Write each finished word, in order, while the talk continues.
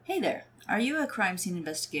Hey there! Are you a crime scene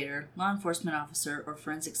investigator, law enforcement officer, or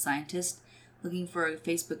forensic scientist looking for a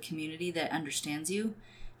Facebook community that understands you?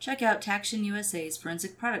 Check out Taction USA's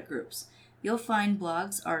forensic product groups. You'll find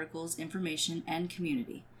blogs, articles, information, and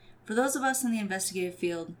community. For those of us in the investigative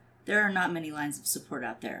field, there are not many lines of support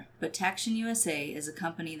out there, but Taction USA is a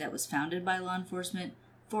company that was founded by law enforcement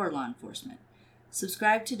for law enforcement.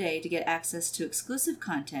 Subscribe today to get access to exclusive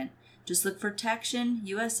content. Just look for Taction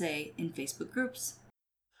USA in Facebook groups.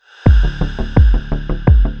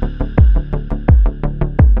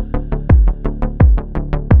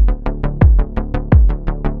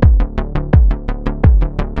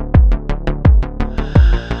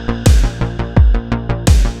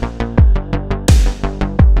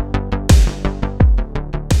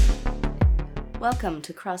 Welcome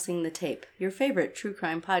to Crossing the Tape, your favorite true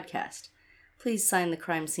crime podcast. Please sign the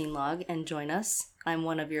crime scene log and join us. I'm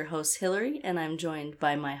one of your hosts, Hillary, and I'm joined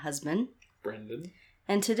by my husband, Brendan.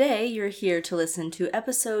 And today you're here to listen to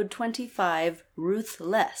episode 25,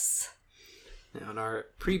 Ruth-less. Now, in our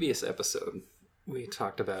previous episode, we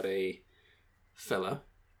talked about a fella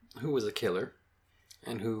who was a killer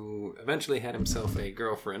and who eventually had himself a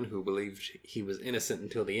girlfriend who believed he was innocent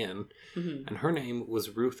until the end, and her name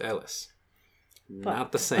was Ruth-less.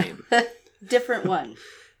 Not the same. Different one.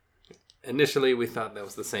 Initially, we thought that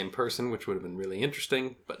was the same person, which would have been really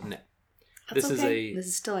interesting, but no. This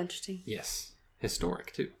is still interesting. Yes.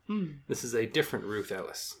 Historic, too. This is a different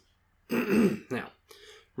Ruth-less. Now,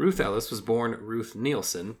 Ruth-less was born Ruth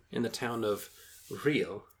Nielsen in the town of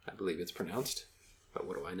Rhyl, I believe it's pronounced, but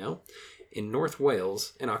what do I know, in North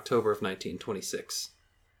Wales in October of 1926.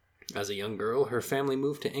 As a young girl, her family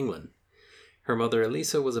moved to England. Her mother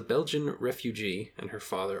Elisa was a Belgian refugee, and her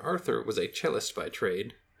father Arthur was a cellist by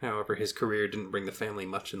trade. However, his career didn't bring the family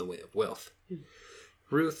much in the way of wealth.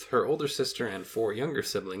 Ruth, her older sister, and 4 younger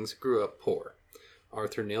siblings grew up poor.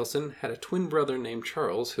 Arthur Nielsen had a twin brother named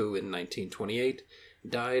Charles who, in 1928,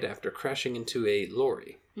 died after crashing into a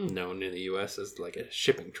lorry, known in the U.S. as like a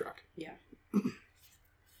shipping truck,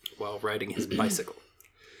 while riding his bicycle.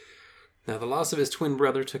 Now, the loss of his twin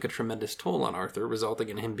brother took a tremendous toll on Arthur, resulting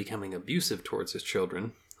in him becoming abusive towards his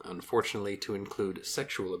children, unfortunately to include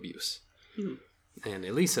sexual abuse. And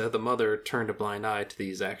Elisa, the mother, turned a blind eye to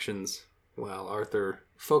these actions, while Arthur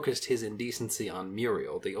focused his indecency on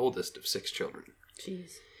Muriel, the oldest of 6 children.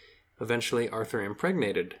 Jeez. Eventually, Arthur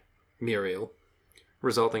impregnated Muriel,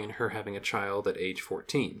 resulting in her having a child at age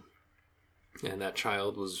 14. And that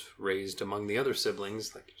child was raised among the other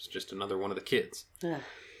siblings, like it was just another one of the kids.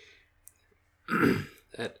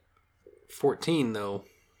 At 14, though,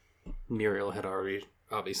 Muriel had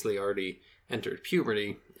obviously already entered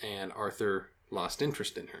puberty, and Arthur lost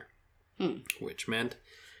interest in her, which meant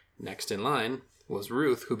next in line was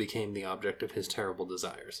Ruth, who became the object of his terrible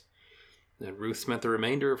desires. And Ruth spent the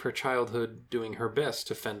remainder of her childhood doing her best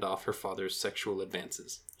to fend off her father's sexual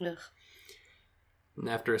advances. Ugh. And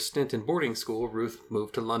after a stint in boarding school, Ruth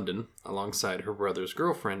moved to London alongside her brother's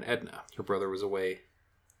girlfriend, Edna. Her brother was away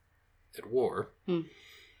at war,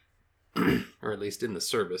 or at least in the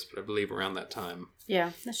service, but I believe around that time.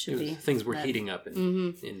 Yeah, that should be. Things were heating up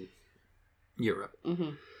in Europe.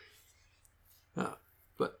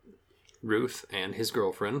 But Ruth and his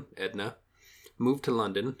girlfriend, Edna, moved to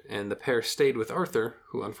London, and the pair stayed with Arthur,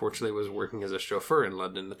 who unfortunately was working as a chauffeur in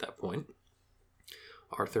London at that point.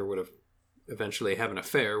 Arthur would have eventually have an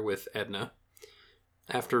affair with Edna,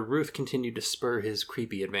 after Ruth continued to spur his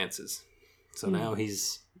creepy advances. So now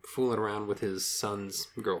he's fooling around with his son's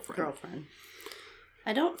girlfriend.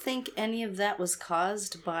 I don't think any of that was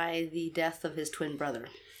caused by the death of his twin brother.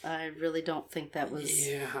 I really don't think that was...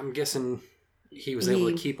 Yeah, I'm guessing he was able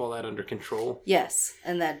to keep all that under control. Yes,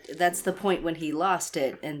 and that's the point when he lost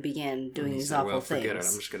it and began doing these awful things. Forget it,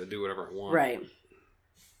 I'm just going to do whatever I want. Right.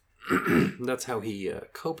 That's how he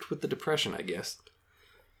coped with the depression, I guess.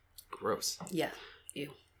 Gross. Yeah.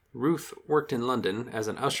 Ew. Ruth worked in London as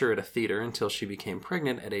an usher at a theater until she became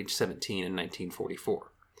pregnant at age 17 in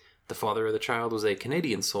 1944. The father of the child was a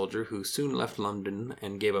Canadian soldier who soon left London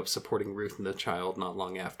and gave up supporting Ruth and the child not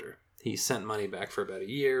long after. He sent money back for about a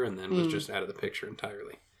year and then was just out of the picture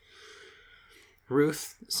entirely.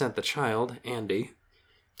 Ruth sent the child, Andy,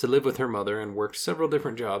 to live with her mother and worked several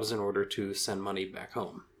different jobs in order to send money back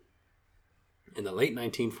home. In the late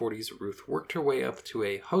 1940s, Ruth worked her way up to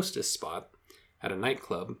a hostess spot at a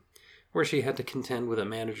nightclub, where she had to contend with a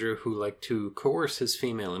manager who liked to coerce his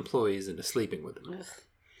female employees into sleeping with him. Ugh.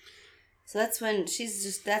 So that's when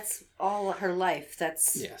that's all her life.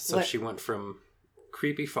 She went from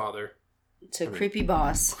creepy father to creepy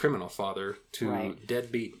boss, criminal father, to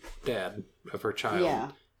deadbeat dad of her child.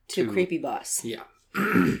 Yeah, to creepy boss. Yeah.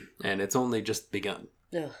 And it's only just begun.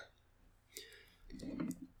 Ugh.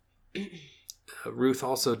 Ruth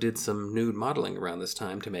also did some nude modeling around this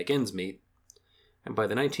time to make ends meet, and by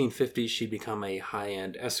the 1950s she'd become a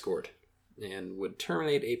high-end escort and would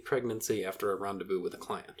terminate a pregnancy after a rendezvous with a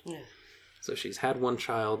client. Yeah. So she's had one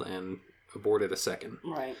child and aborted a second.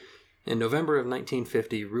 Right. In November of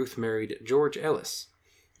 1950, Ruth married George Ellis,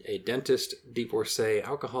 a dentist, divorcee,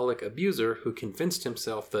 alcoholic abuser who convinced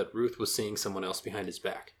himself that Ruth was seeing someone else behind his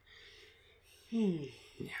back.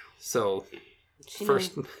 Yeah. So,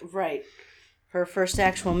 right. Her first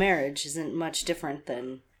actual marriage isn't much different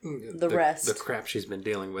than the rest. The crap she's been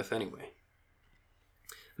dealing with anyway.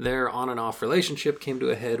 Their on and off relationship came to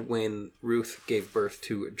a head when Ruth gave birth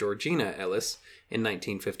to Georgina Ellis in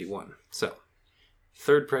 1951. So,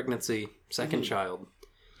 third pregnancy, second child.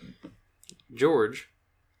 George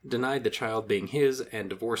denied the child being his and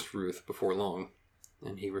divorced Ruth before long,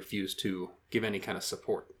 and he refused to give any kind of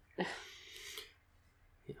support.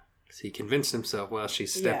 He convinced himself, well,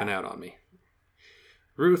 she's stepping out on me.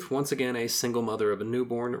 Ruth, once again a single mother of a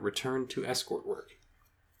newborn, returned to escort work.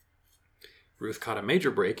 Ruth caught a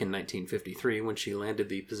major break in 1953 when she landed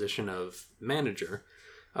the position of manager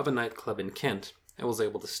of a nightclub in Kent and was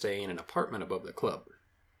able to stay in an apartment above the club.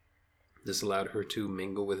 This allowed her to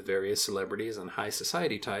mingle with various celebrities and high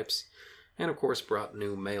society types, and of course brought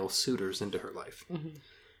new male suitors into her life.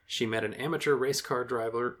 She met an amateur race car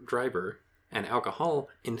driver, an alcohol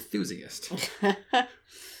enthusiast,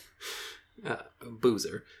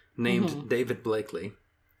 boozer, named David Blakely,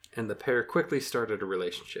 and the pair quickly started a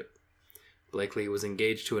relationship. Blakely was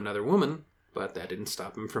engaged to another woman, but that didn't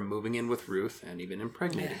stop him from moving in with Ruth and even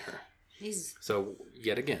impregnating her. So,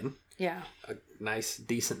 yet again, a nice,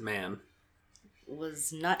 decent man.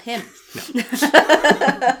 Was not him. No.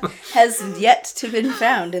 Has yet to been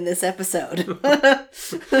found in this episode.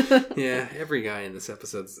 Yeah, every guy in this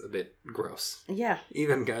episode's a bit gross. Yeah.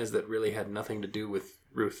 Even guys that really had nothing to do with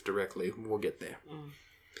Ruth directly. We'll get there.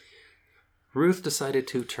 Ruth decided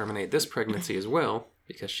to terminate this pregnancy as well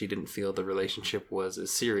because she didn't feel the relationship was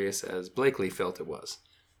as serious as Blakely felt it was.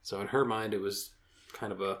 So in her mind, it was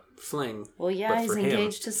kind of a fling. Well, yeah, he's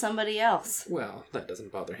engaged to somebody else. Well, that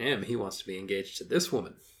doesn't bother him. He wants to be engaged to this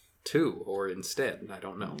woman, too, or instead. I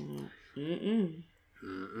don't know.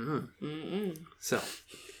 So,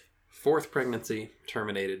 fourth pregnancy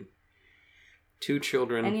terminated. 2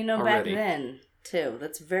 children and already. Back then, too,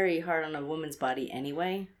 that's very hard on a woman's body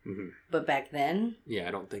anyway. But back then... Yeah,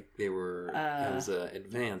 I don't think they were as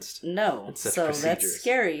advanced. No, so procedures. That's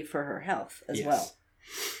scary for her health as well.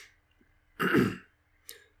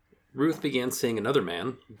 Ruth began seeing another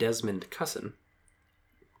man, Desmond Cusson.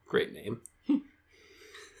 Great name.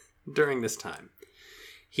 During this time.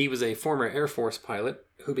 He was a former Air Force pilot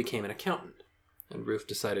who became an accountant. And Ruth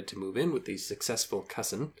decided to move in with the successful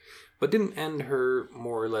Cusson, but didn't end her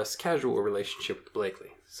more or less casual relationship with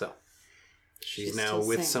Blakely. So, she's now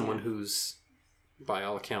with someone who's, by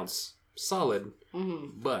all accounts, solid,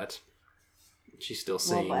 but she's still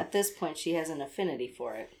seeing... Well, at this point, she has an affinity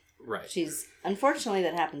for it. Right. Unfortunately,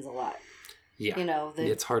 that happens a lot. Yeah.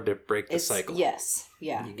 It's hard to break the cycle. Yes.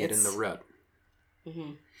 Yeah. You get in the rut.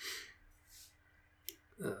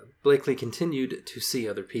 Blakely continued to see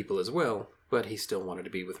other people as well, but he still wanted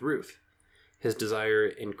to be with Ruth. His desire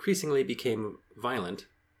increasingly became violent,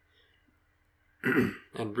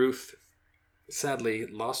 and Ruth sadly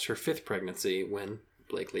lost her 5th pregnancy when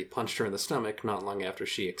Blakely punched her in the stomach not long after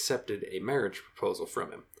she accepted a marriage proposal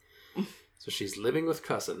from him. So she's living with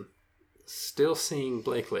Cusson, still seeing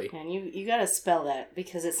Blakely. And you gotta spell that,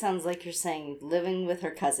 because it sounds like you're saying living with her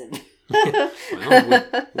cousin. Well,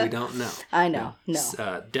 we don't know. I know.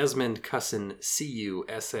 No. Desmond Cusson,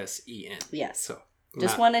 Cussen. Yes. So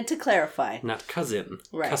just wanted to clarify. Not cousin.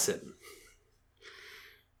 Right. Cusson.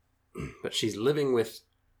 But she's living with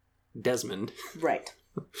Desmond. Right.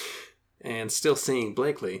 And still seeing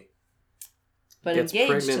Blakely. But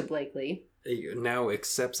engaged to Blakely. Now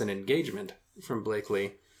accepts an engagement from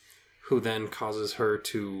Blakely, who then causes her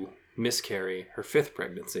to miscarry her 5th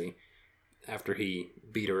pregnancy after he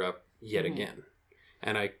beat her up yet again.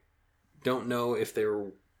 And I don't know if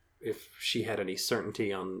she had any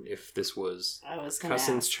certainty on if this was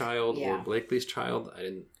Cusson's child or Blakely's child. I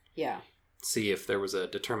didn't see if there was a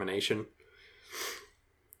determination.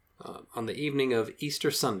 On the evening of Easter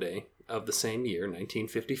Sunday of the same year,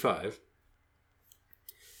 1955,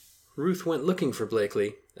 Ruth went looking for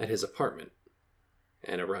Blakely at his apartment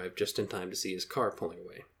and arrived just in time to see his car pulling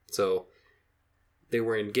away. So they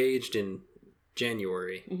were engaged in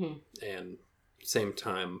January, and same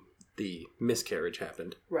time the miscarriage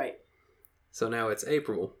happened. Right. So now it's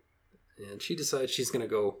April, and she decides she's going to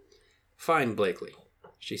go find Blakely.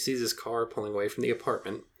 She sees his car pulling away from the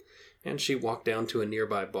apartment, and she walked down to a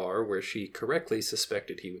nearby bar where she correctly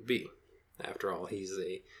suspected he would be. After all, he's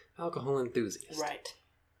a alcohol enthusiast. Right.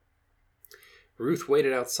 Ruth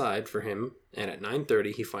waited outside for him, and at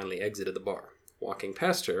 9:30 he finally exited the bar.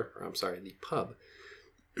 The pub,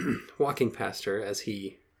 walking past her as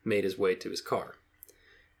he made his way to his car.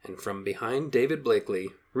 And from behind David Blakely,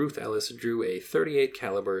 Ruth Ellis drew a .38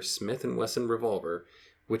 caliber Smith & Wesson revolver,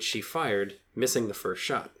 which she fired, missing the first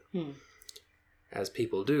shot. As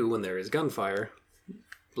people do when there is gunfire,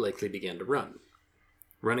 Blakely began to run,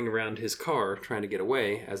 running around his car trying to get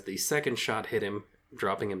away as the second shot hit him,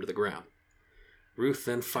 dropping him to the ground. Ruth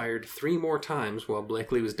then fired 3 more times while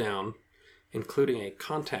Blakely was down, including a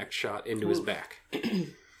contact shot into his back.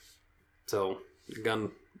 So, the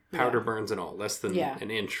gun powder burns and all, less than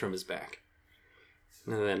an inch from his back.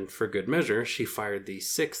 And then, for good measure, she fired the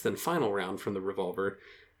 6th and final round from the revolver,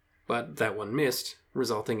 but that one missed,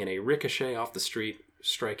 resulting in a ricochet off the street,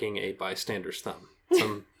 striking a bystander's thumb.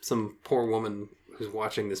 Some poor woman who's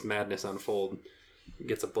watching this madness unfold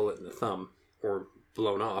gets a bullet in the thumb, or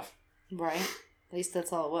blown off. Right. At least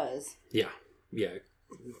that's all it was. Yeah.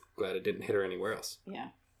 Glad it didn't hit her anywhere else. Yeah.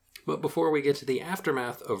 But before we get to the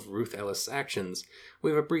aftermath of Ruth Ellis' actions,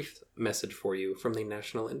 we have a brief message for you from the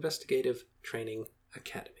National Investigative Training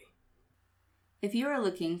Academy. If you are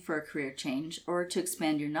looking for a career change or to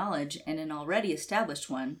expand your knowledge in an already established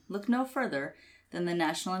one, look no further than the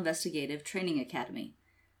National Investigative Training Academy.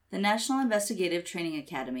 The National Investigative Training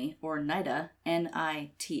Academy, or NITA,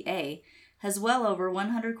 N-I-T-A, has well over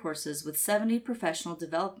 100 courses with 70 professional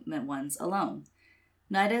development ones alone.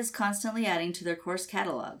 NITA is constantly adding to their course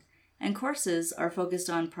catalog, and courses are focused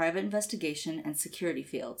on private investigation and security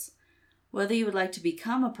fields. Whether you would like to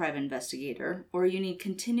become a private investigator or you need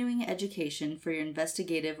continuing education for your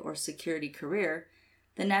investigative or security career,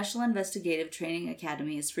 the National Investigative Training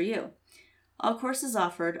Academy is for you. All courses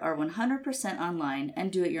offered are 100% online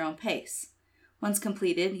and do at your own pace. Once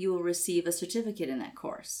completed, you will receive a certificate in that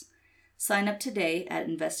course. Sign up today at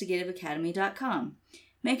investigativeacademy.com.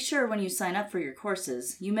 Make sure when you sign up for your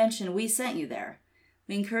courses, you mention we sent you there.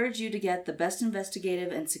 We encourage you to get the best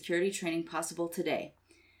investigative and security training possible today.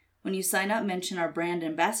 When you sign up, mention our brand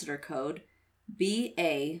ambassador code,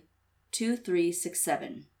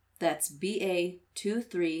 BA2367. That's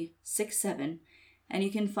BA2367, and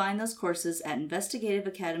you can find those courses at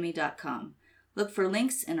investigativeacademy.com. Look for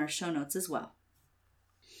links in our show notes as well.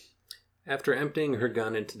 After emptying her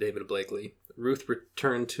gun into David Blakely, Ruth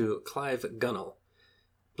returned to Clive Gunnell,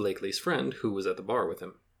 Blakely's friend, who was at the bar with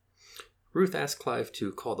him. Ruth asked Clive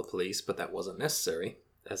to call the police, but that wasn't necessary,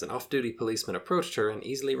 as an off-duty policeman approached her and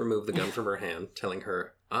easily removed the gun from her hand, telling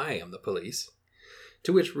her, "I am the police."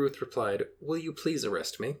 To which Ruth replied, "Will you please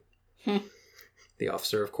arrest me?" The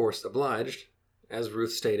officer, of course, obliged. As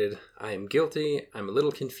Ruth stated, "I am guilty, I'm a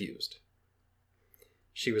little confused."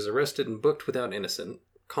 She was arrested and booked without innocent,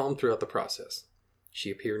 calm throughout the process. She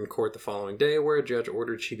appeared in court the following day, where a judge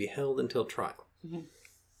ordered she be held until trial.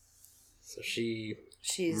 So she's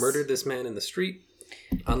murdered this man in the street,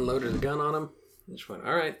 unloaded a gun on him, and just went,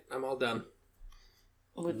 "All right, I'm all done."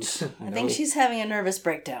 Which I think she's having a nervous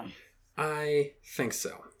breakdown. I think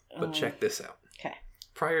so, but check this out. Okay.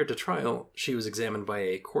 Prior to trial, she was examined by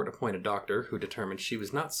a court-appointed doctor who determined she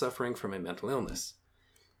was not suffering from a mental illness.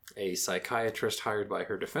 A psychiatrist hired by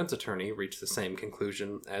her defense attorney reached the same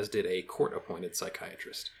conclusion, as did a court-appointed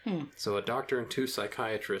psychiatrist. So a doctor and 2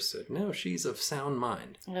 psychiatrists said, no, she's of sound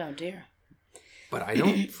mind. Oh, dear. But I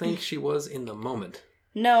don't think she was in the moment.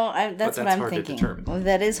 No, that's what I'm hard thinking. To determine. Well,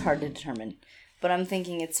 that is hard to determine. But I'm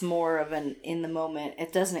thinking it's more of an in the moment.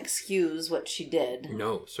 It doesn't excuse what she did.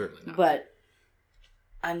 No, certainly not. But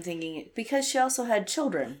I'm thinking because she also had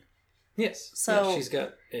children. Yes. So yeah, she's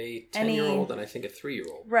got a 10-year-old and I think a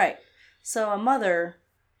 3-year-old. Right. So a mother,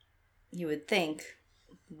 you would think,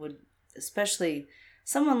 would, especially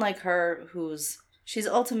someone like her she's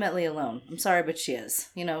ultimately alone. I'm sorry, but she is.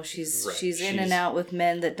 You know, she's in and out with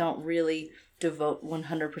men that don't really devote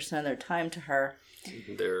 100% of their time to her.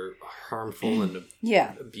 They're harmful and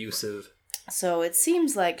abusive. So it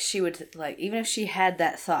seems like she would, like, even if she had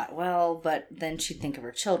that thought, well, but then she'd think of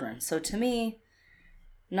her children. So to me,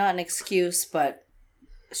 not an excuse, but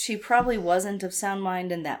she probably wasn't of sound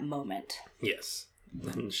mind in that moment. Yes.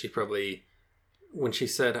 And she probably, when she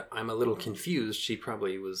said, "I'm a little confused," she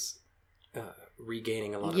probably was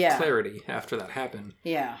regaining a lot of clarity after that happened.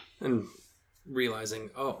 Yeah. And realizing,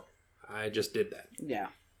 oh, I just did that. Yeah.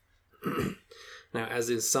 Now, as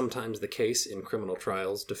is sometimes the case in criminal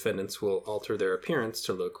trials, defendants will alter their appearance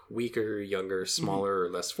to look weaker, younger, smaller, or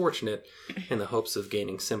less fortunate in the hopes of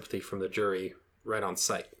gaining sympathy from the jury right on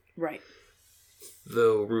sight. Right.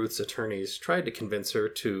 Though Ruth's attorneys tried to convince her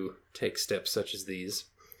to take steps such as these,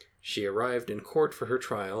 she arrived in court for her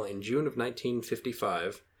trial in June of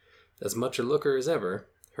 1955, as much a looker as ever,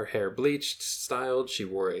 her hair bleached, styled, she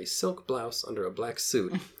wore a silk blouse under a black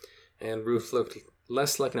suit, and Ruth looked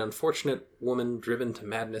less like an unfortunate woman driven to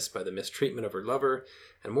madness by the mistreatment of her lover,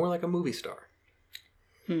 and more like a movie star.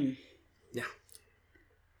 Yeah.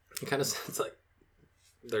 It kind of sounds like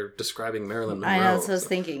they're describing Marilyn Monroe. I know, that's what I was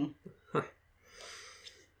thinking.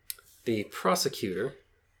 The prosecutor,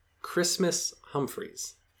 Christmas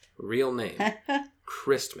Humphreys, real name,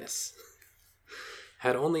 Christmas,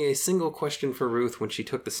 had only a single question for Ruth when she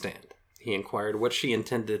took the stand. He inquired what she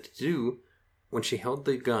intended to do when she held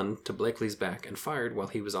the gun to Blakely's back and fired while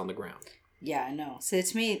he was on the ground. Yeah, I know. So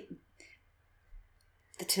to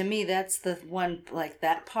me, that's the one, like,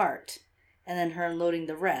 that part. And then her unloading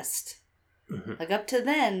the rest. Mm-hmm. Like, up to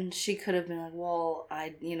then, she could have been like, well,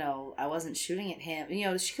 I wasn't shooting at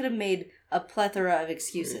him. She could have made a plethora of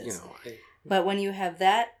excuses. But when you have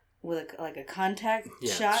that with a contact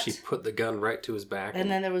shot. She put the gun right to his back.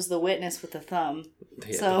 And then there was the witness with the thumb.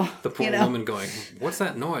 Yeah, so the poor woman going, what's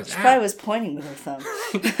that noise? She probably was pointing with her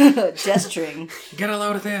thumb. Gesturing. Get a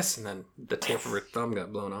load of this. And then the tip of her thumb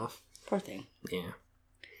got blown off. Poor thing. Yeah.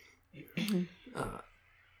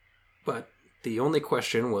 But the only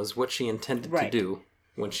question was what she intended to do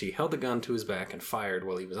when she held the gun to his back and fired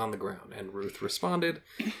while he was on the ground. And Ruth responded,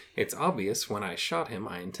 it's obvious when I shot him,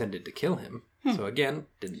 I intended to kill him. So again,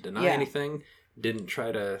 didn't deny anything, didn't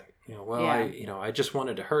try to, I just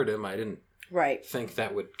wanted to hurt him. I didn't think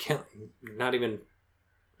that would kill him. Not even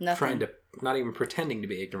pretending to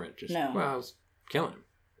be ignorant. Just, I was killing him.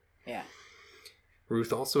 Yeah.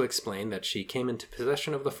 Ruth also explained that she came into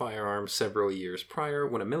possession of the firearm several years prior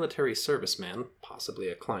when a military serviceman, possibly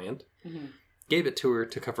a client, gave it to her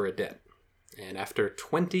to cover a debt. And after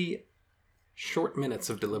 20 short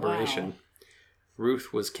minutes of deliberation,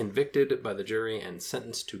 Ruth was convicted by the jury and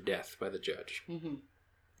sentenced to death by the judge. Mm-hmm.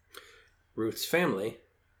 Ruth's family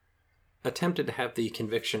attempted to have the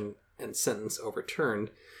conviction and sentence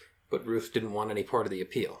overturned, but Ruth didn't want any part of the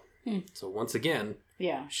appeal. So once again,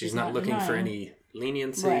 she's not looking for any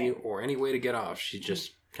leniency or any way to get off. She's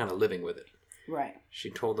just kind of living with it. Right.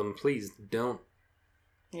 She told them, please don't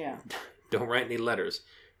write any letters.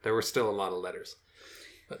 There were still a lot of letters.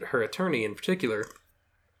 But her attorney in particular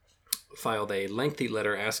filed a lengthy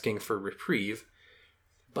letter asking for reprieve,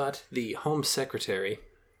 but the Home Secretary,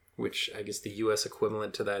 which I guess the U.S.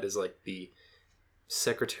 equivalent to that is like the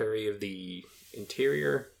Secretary of the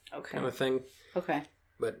Interior kind of thing. Okay.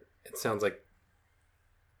 But it sounds like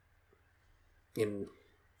in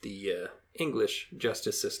the English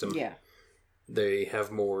justice system, they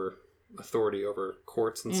have more authority over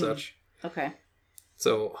courts and such. Okay.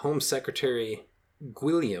 So Home Secretary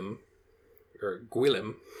Gwilym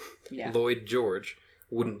Lloyd George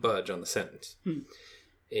wouldn't budge on the sentence.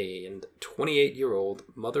 And 28-year-old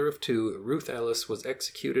mother of two, Ruth Ellis, was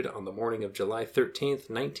executed on the morning of July 13th,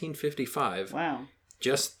 1955. Wow.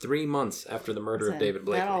 Just 3 months after the murder of David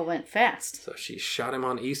Blakely. That all went fast. So she shot him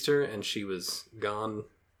on Easter, and she was gone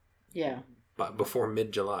before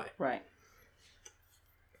mid-July. Right.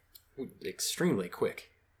 Extremely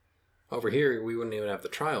quick. Over here, we wouldn't even have the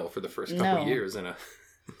trial for the first couple of years in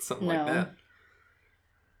something like that.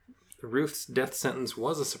 Ruth's death sentence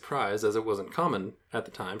was a surprise, as it wasn't common at the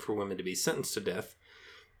time for women to be sentenced to death,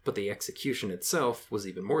 but the execution itself was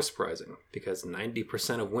even more surprising, because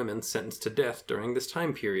 90% of women sentenced to death during this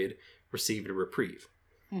time period received a reprieve.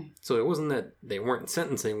 So it wasn't that they weren't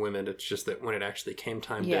sentencing women, it's just that when it actually came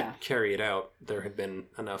time to carry it out, there had been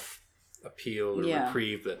enough appeal or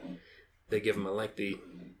reprieve that they give them a lengthy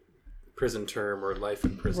prison term or life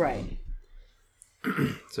in prison. Right.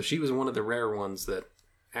 So she was one of the rare ones that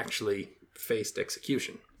actually faced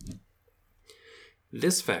execution.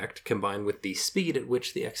 This fact, combined with the speed at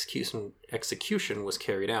which the execution was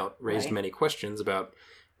carried out, raised many questions about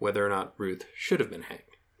whether or not Ruth should have been hanged.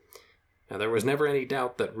 Now, there was never any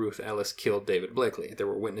doubt that Ruth Ellis killed David Blakely. There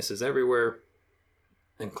were witnesses everywhere,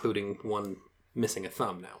 including one missing a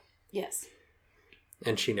thumb now. Yes.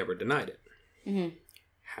 And she never denied it. Mm-hmm.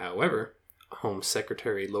 However, Home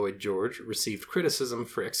Secretary Lloyd George received criticism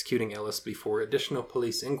for executing Ellis before additional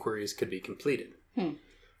police inquiries could be completed.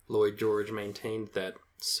 Lloyd George maintained that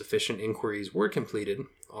sufficient inquiries were completed,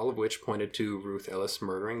 all of which pointed to Ruth Ellis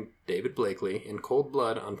murdering David Blakely in cold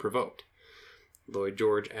blood unprovoked. Lloyd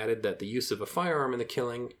George added that the use of a firearm in the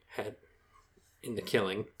killing,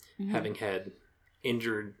 having had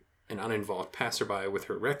injured an uninvolved passerby with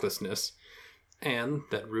her recklessness, and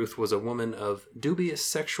that Ruth was a woman of dubious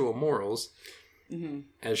sexual morals,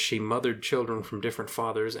 as she mothered children from different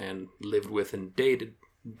fathers and lived with and dated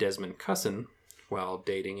Desmond Cusson while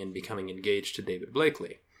dating and becoming engaged to David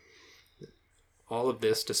Blakely. All of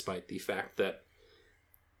this despite the fact that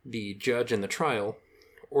the judge in the trial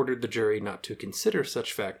ordered the jury not to consider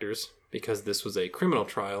such factors because this was a criminal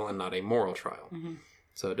trial and not a moral trial.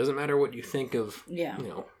 So it doesn't matter what you think of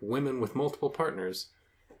women with multiple partners.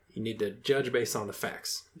 You need to judge based on the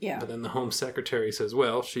facts. Yeah. But then the Home Secretary says,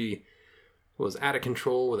 well, she was out of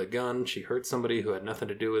control with a gun. She hurt somebody who had nothing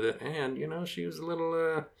to do with it. And, she was a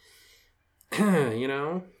little,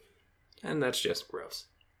 and that's just gross.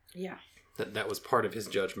 Yeah. That was part of his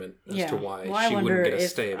judgment as to why well, she wouldn't get a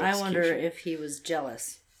stay of execution. I wonder if he was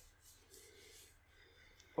jealous.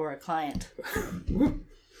 Or a client.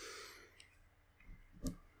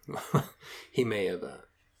 He may have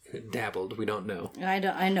dabbled. We don't know. I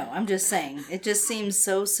know. I'm just saying. It just seems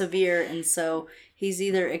so severe, and so he's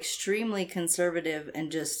either extremely conservative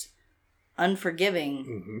and just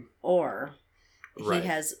unforgiving, or he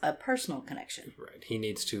has a personal connection. Right. He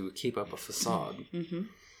needs to keep up a facade.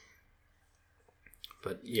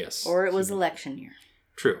 But yes. Or it was election year.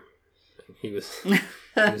 True. He was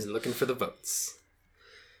looking for the votes.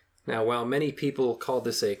 Now, while many people call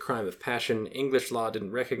this a crime of passion, English law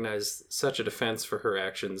didn't recognize such a defense for her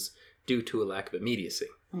actions due to a lack of immediacy.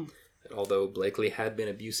 Although Blakely had been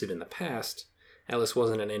abusive in the past, Ellis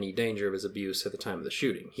wasn't in any danger of his abuse at the time of the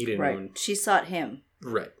shooting. He didn't even... She sought him.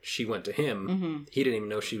 Right. She went to him. He didn't even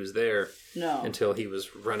know she was there until he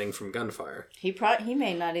was running from gunfire. He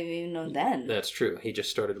may not have even known then. That's true. He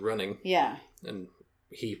just started running. Yeah. And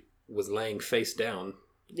he was laying face down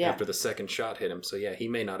after the second shot hit him. So yeah, he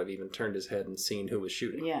may not have even turned his head and seen who was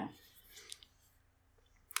shooting. Yeah.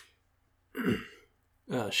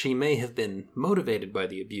 She may have been motivated by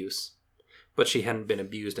the abuse, but she hadn't been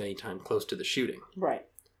abused any time close to the shooting. Right.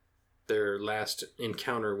 Their last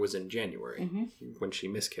encounter was in January, when she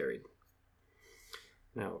miscarried.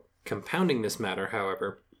 Now, compounding this matter,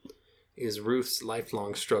 however, is Ruth's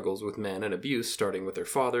lifelong struggles with men and abuse, starting with her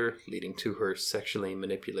father, leading to her sexually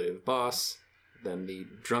manipulative boss, then the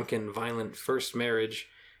drunken, violent first marriage,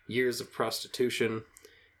 years of prostitution,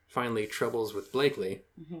 finally troubles with Blakely.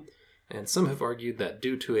 And some have argued that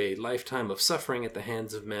due to a lifetime of suffering at the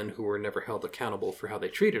hands of men who were never held accountable for how they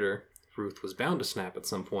treated her, Ruth was bound to snap at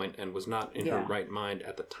some point and was not in her right mind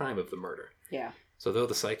at the time of the murder. Yeah. So though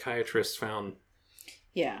the psychiatrist found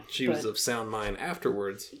she was of sound mind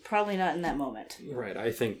afterwards... Probably not in that moment. Right,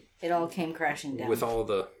 I think... It all came crashing down. With all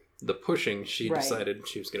the pushing, she decided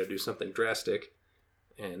she was going to do something drastic,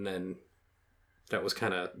 and then that was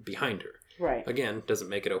kind of behind her. Right. Again, doesn't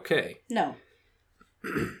make it okay. No.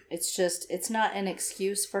 It's not an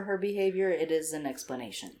excuse for her behavior, it is an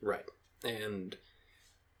explanation. Right. And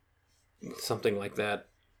something like that,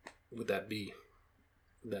 would that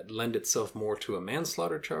lend itself more to a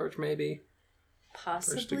manslaughter charge, maybe?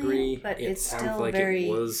 Possibly, first degree, but it it's sounds still like very...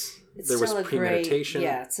 there was premeditation.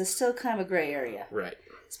 It's still kind of a gray area. Right.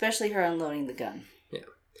 Especially her unloading the gun. Yeah.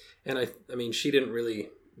 And I mean, she didn't really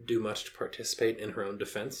do much to participate in her own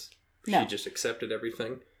defense. No. She just accepted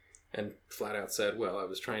everything and flat out said, well, I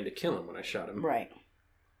was trying to kill him when I shot him. Right.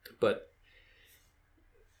 But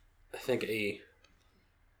I think a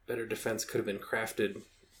better defense could have been crafted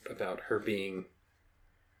about her being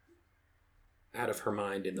out of her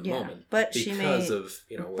mind in the moment. But she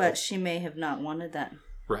may have not wanted that.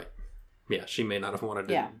 Right. Yeah, she may not have wanted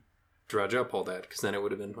to drudge up all that, because then it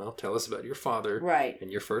would have been, well, tell us about your father and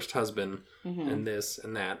your first husband and this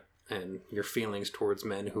and that and your feelings towards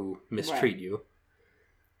men who mistreat you.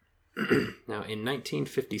 Now, in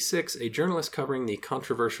 1956, a journalist covering the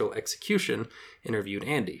controversial execution interviewed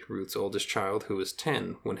Andy, Ruth's oldest child, who was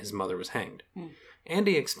 10 when his mother was hanged.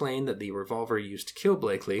 Andy explained that the revolver used to kill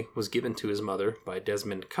Blakely was given to his mother by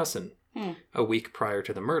Desmond Cusson a week prior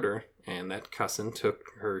to the murder, and that Cusson took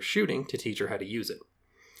her shooting to teach her how to use it.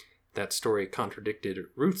 That story contradicted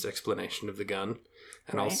Ruth's explanation of the gun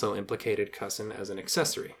and also implicated Cusson as an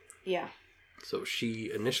accessory. Yeah. So she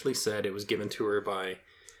initially said it was given to her by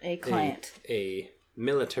a client. A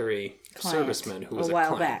military serviceman who was a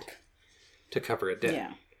while client back to cover a debt.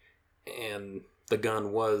 Yeah. And the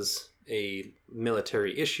gun was a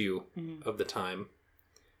military issue of the time,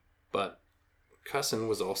 but Cusson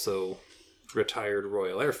was also retired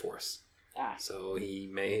Royal Air Force. So he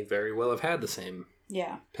may very well have had the same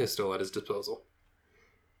pistol at his disposal.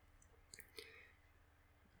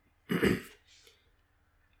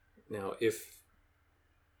 Now, if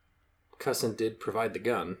Cusson did provide the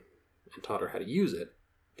gun and taught her how to use it,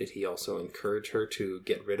 did he also encourage her to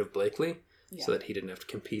get rid of Blakely so that he didn't have to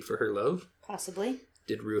compete for her love? Possibly.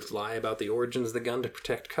 Did Ruth lie about the origins of the gun to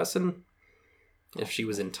protect Cusson? If she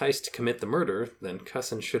was enticed to commit the murder, then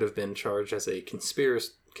Cusson should have been charged as a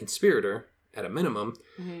conspirator at a minimum,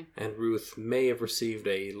 and Ruth may have received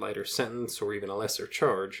a lighter sentence or even a lesser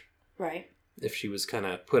charge. Right. If she was kind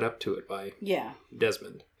of put up to it by Yeah.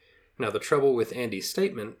 Desmond. Now, the trouble with Andy's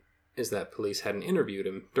statement is that police hadn't interviewed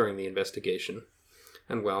him during the investigation,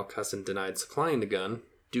 and while Cusson denied supplying the gun,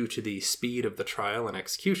 due to the speed of the trial and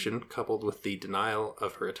execution, coupled with the denial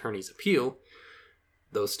of her attorney's appeal,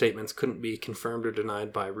 those statements couldn't be confirmed or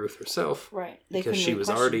denied by Ruth herself. Right. Because she was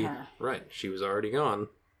already she was already gone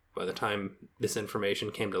by the time this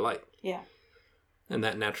information came to light. Yeah. And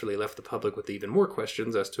that naturally left the public with even more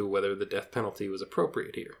questions as to whether the death penalty was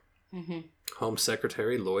appropriate here. Home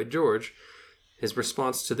Secretary Lloyd George, his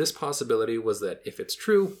response to this possibility was that if it's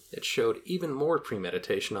true, it showed even more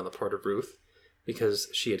premeditation on the part of Ruth, because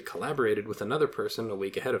she had collaborated with another person a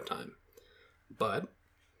week ahead of time. But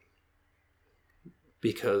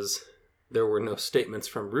because there were no statements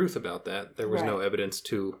from Ruth about that, there was no evidence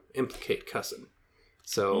to implicate Cusson.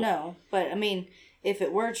 So no, but I mean, if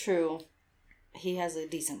it were true, he has a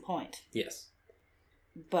decent point. Yes.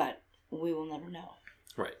 But we will never know.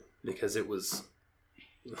 Right, because it was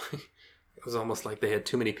almost like they had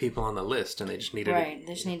too many people on the list and they just needed they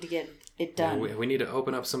just need to get it done. We need to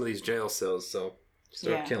open up some of these jail cells, so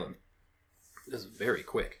start killing. It was very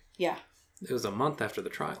quick. Yeah. It was a month after the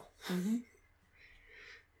trial.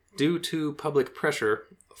 Due to public pressure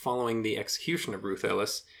following the execution of Ruth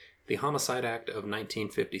Ellis, the Homicide Act of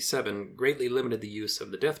 1957 greatly limited the use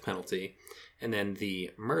of the death penalty, and then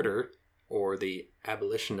the Murder, or the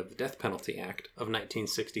Abolition of the Death Penalty Act of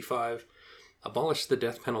 1965, abolished the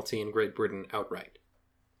death penalty in Great Britain outright.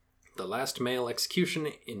 The last male execution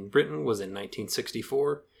in Britain was in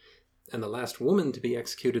 1964, and the last woman to be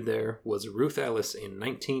executed there was Ruth Ellis in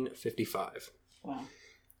 1955. Wow.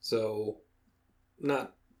 So,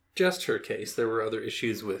 not just her case. There were other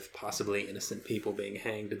issues with possibly innocent people being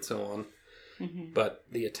hanged and so on. But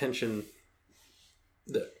the attention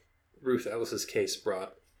that Ruth Ellis's case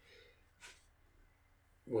brought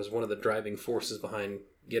was one of the driving forces behind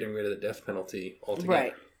getting rid of the death penalty altogether.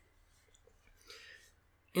 Right.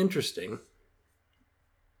 Interesting.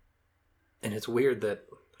 And it's weird that,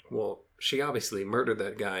 well, she obviously murdered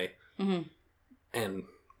that guy and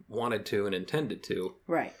wanted to and intended to.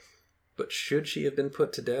 Right. But should she have been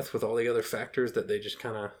put to death with all the other factors that they just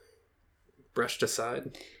kind of brushed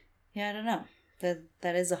aside? Yeah, I don't know.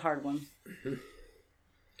 That is a hard one.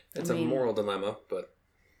 It's a moral dilemma, but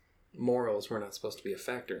morals were not supposed to be a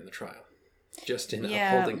factor in the trial. Just in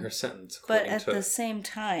upholding her sentence. But at the same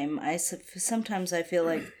time, sometimes I feel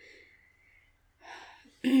like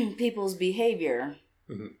people's behavior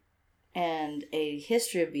and a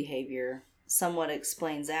history of behavior somewhat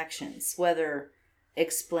explains actions, whether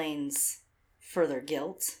explains further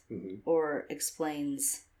guilt or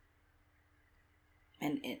explains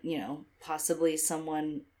possibly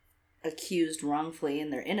someone accused wrongfully in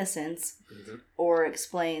their innocence or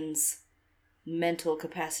explains mental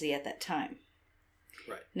capacity at that time.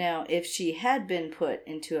 Right. Now, if she had been put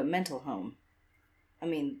into a mental home, I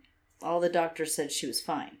mean, all the doctors said she was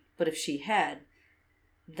fine. But if she had,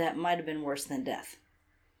 that might have been worse than death.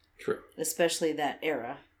 True. Especially that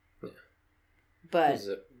era. Yeah. But is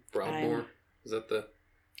it Broadmoor? Is that the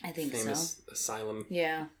I think famous asylum?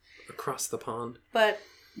 Yeah. Across the pond. But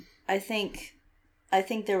I think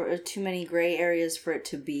there were too many gray areas for it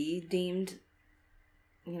to be deemed,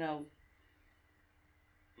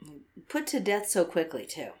 put to death so quickly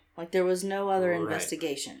too. Like there was no other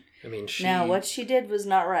investigation. I mean, now what she did was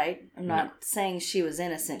not right. I'm not saying she was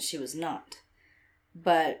innocent. She was not.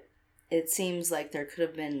 But it seems like there could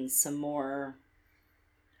have been some more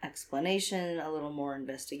explanation, a little more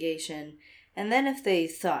investigation. And then if they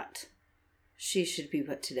thought she should be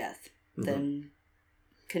put to death, then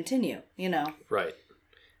continue, Right.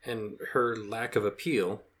 And her lack of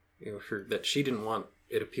appeal, that she didn't want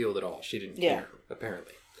it appealed at all. She didn't care,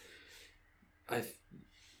 apparently.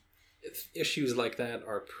 Issues like that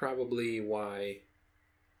are probably why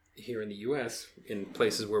here in the U.S., in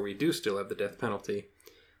places where we do still have the death penalty,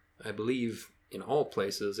 I believe in all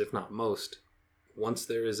places, if not most, once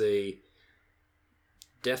there is a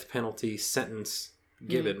death penalty sentence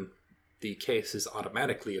given, the case is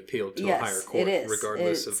automatically appealed to a higher court,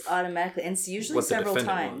 regardless of automatically, and it's usually several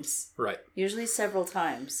times. Wants. Right. Usually several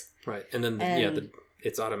times. Right, and then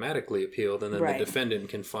it's automatically appealed, and then the defendant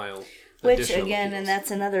can file. Which again, appeals. And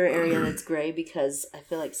that's another area that's gray because I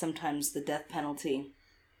feel like sometimes the death penalty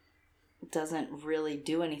doesn't really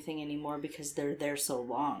do anything anymore because they're there so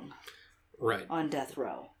long. Right. On death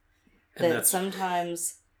row. And that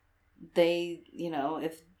sometimes they,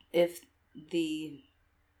 if the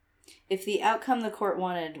if the outcome the court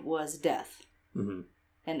wanted was death Mm-hmm.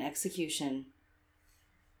 and execution,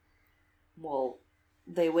 well,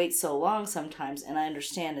 they wait so long sometimes, and I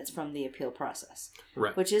understand it's from the appeal process.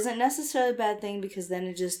 Right. Which isn't necessarily a bad thing, because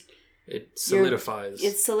then it solidifies.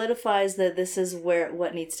 It solidifies that this is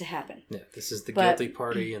what needs to happen. Yeah, this is the guilty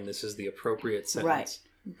party, and this is the appropriate sentence. Right.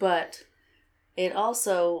 But it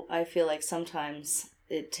also, I feel like sometimes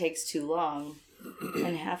it takes too long,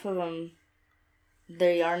 and half of them,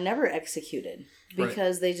 they are never executed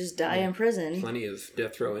because they just die in prison. Plenty of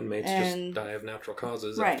death row inmates just die of natural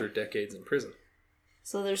causes after decades in prison.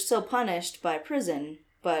 So they're still punished by prison,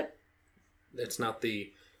 but it's not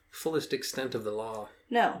the fullest extent of the law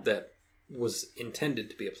that was intended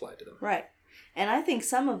to be applied to them. Right. And I think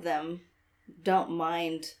some of them don't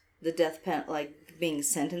mind the death penalty, like being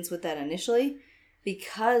sentenced with that initially,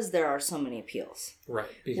 because there are so many appeals. Right.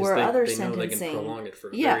 Because they know they can prolong it for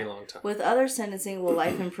a very long time. With other sentencing,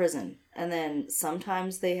 life in prison. And then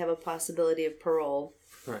sometimes they have a possibility of parole.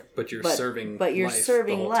 Right. But you're serving life. But you're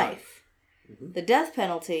serving life. Mm-hmm. The death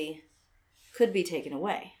penalty could be taken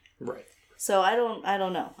away. Right. So I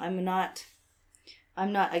don't know. I'm not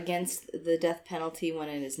against the death penalty when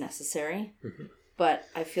it is necessary. Mm-hmm. But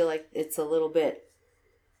I feel like it's a little bit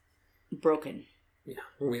broken. Yeah.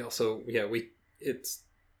 We also, it's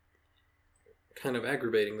kind of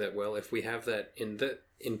aggravating that, if we have that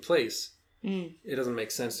in place, it doesn't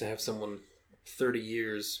make sense to have someone 30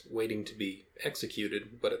 years waiting to be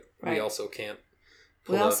executed, but we also can't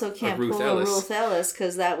pull a Ruth-less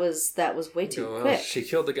because that was way too quick. She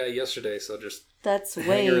killed the guy yesterday, so just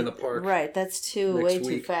hang her in the park. Right, that's way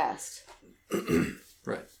too fast.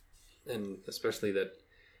 Right. And especially that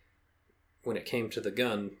when it came to the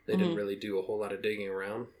gun, they didn't really do a whole lot of digging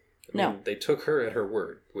around. I mean, they took her at her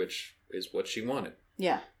word, which is what she wanted.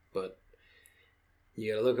 Yeah. But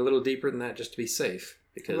you gotta look a little deeper than that just to be safe,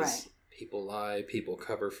 because people lie, people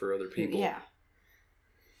cover for other people. Yeah.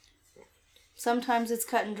 Sometimes it's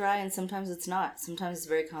cut and dry, and sometimes it's not. Sometimes it's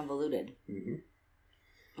very convoluted. Mm-hmm.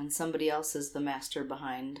 And somebody else is the master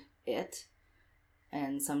behind it.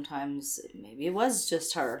 And sometimes maybe it was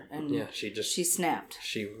just her. And she snapped.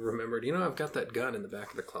 She remembered, I've got that gun in the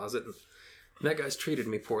back of the closet, and that guy's treated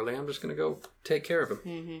me poorly. I'm just going to go take care of him.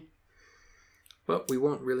 Mm-hmm. But we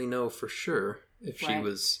won't really know for sure if she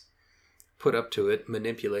was put up to it,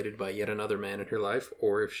 manipulated by yet another man in her life,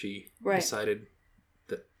 or if she decided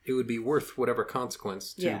that it would be worth whatever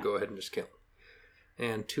consequence to go ahead and just kill him.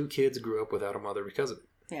 And 2 kids grew up without a mother because of it.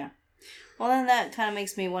 Yeah. Well, then that kind of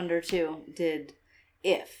makes me wonder, too,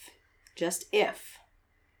 just if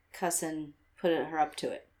Cusson put her up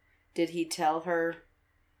to it, did he tell her,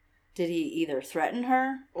 did he either threaten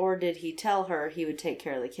her, or did he tell her he would take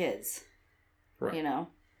care of the kids? Right.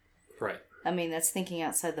 Right. I mean, that's thinking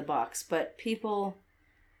outside the box. But people,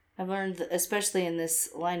 I've learned, especially in this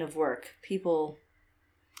line of work,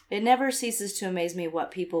 it never ceases to amaze me what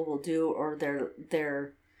people will do, or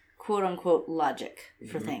their quote-unquote logic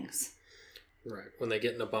for things. Right. When they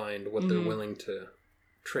get in a bind, what they're willing to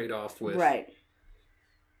trade off with. Right.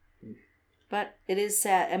 But it is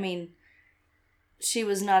sad. I mean, she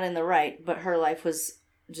was not in the right, but her life was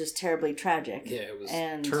just terribly tragic. Yeah, it was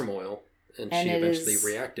turmoil, and she eventually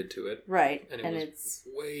reacted to it. Right. And it's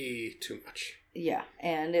way too much. Yeah,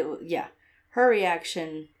 and her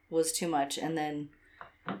reaction was too much, and then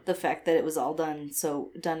the fact that it was all done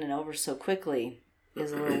and over so quickly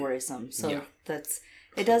is a little worrisome. So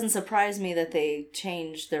it doesn't surprise me that they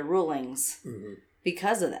changed their rulings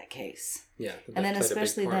because of that case. Yeah. And then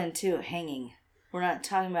especially then too, hanging. We're not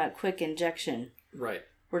talking about quick injection. Right.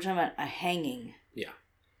 We're talking about a hanging. Yeah.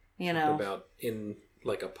 About in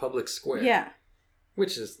like a public square. Yeah.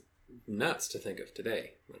 Which is nuts to think of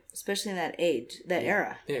today. Especially in that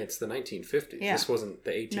era. Yeah, it's the 1950s. Yeah. This wasn't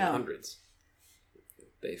the 1800s. No.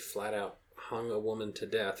 They flat out hung a woman to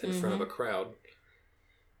death in front of a crowd.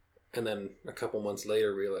 And then a couple months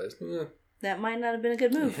later realized, that might not have been a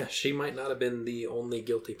good move. Yeah, she might not have been the only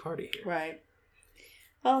guilty party here. Right.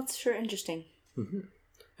 Well, it's sure interesting. Mm-hmm.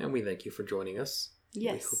 And we thank you for joining us.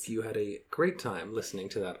 Yes. We hope you had a great time listening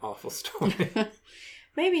to that awful story.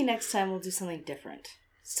 Maybe next time we'll do something different.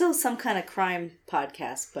 Still some kind of crime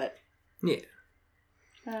podcast, but... Yeah.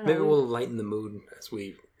 Maybe we'll lighten the mood as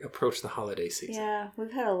we approach the holiday season. Yeah,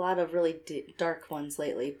 we've had a lot of really dark ones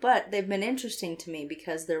lately, but they've been interesting to me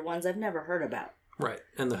because they're ones I've never heard about. Right,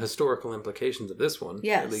 and the historical implications of this one,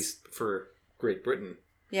 at least for Great Britain,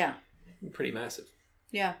 pretty massive.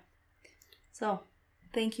 Yeah. So,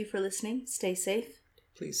 thank you for listening. Stay safe.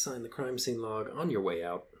 Please sign the crime scene log on your way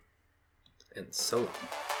out. And so long.